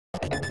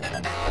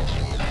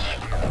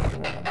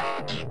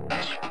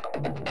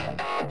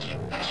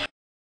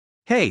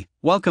Hey,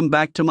 welcome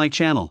back to my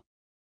channel.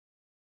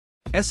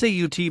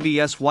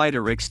 SAUTVS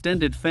Wider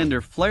Extended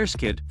Fender Flares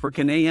Kit for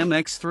Can-Am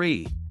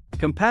X3.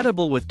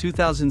 Compatible with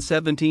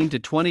 2017 to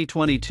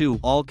 2022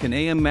 all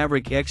Can-Am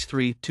Maverick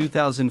X3,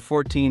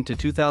 2014 to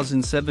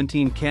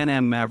 2017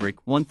 Can-Am Maverick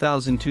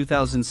 1000,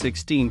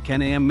 2016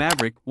 Can-Am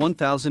Maverick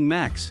 1000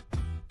 Max.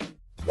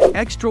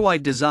 Extra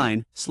wide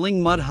design,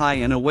 sling mud high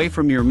and away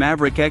from your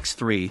Maverick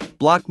X3,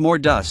 block more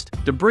dust,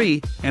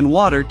 debris, and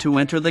water to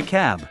enter the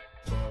cab.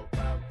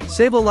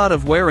 Save a lot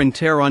of wear and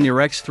tear on your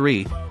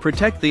X3,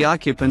 protect the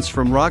occupants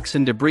from rocks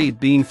and debris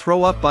being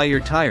thrown up by your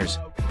tires,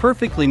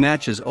 perfectly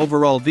matches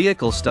overall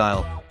vehicle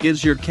style,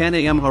 gives your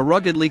Can-Am a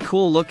ruggedly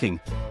cool looking.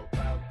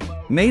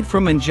 Made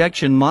from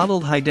injection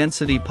molded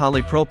high-density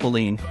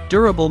polypropylene,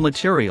 durable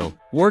material,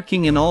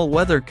 working in all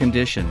weather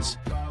conditions.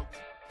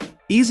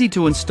 Easy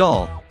to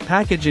install,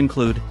 package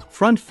include,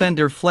 front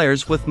fender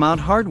flares with mount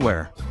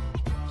hardware.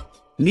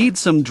 Need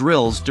some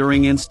drills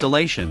during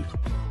installation.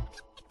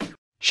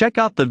 Check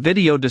out the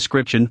video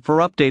description for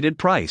updated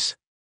price.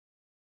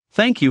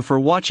 Thank you for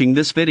watching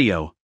this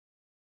video.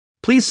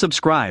 Please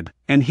subscribe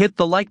and hit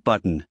the like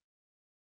button.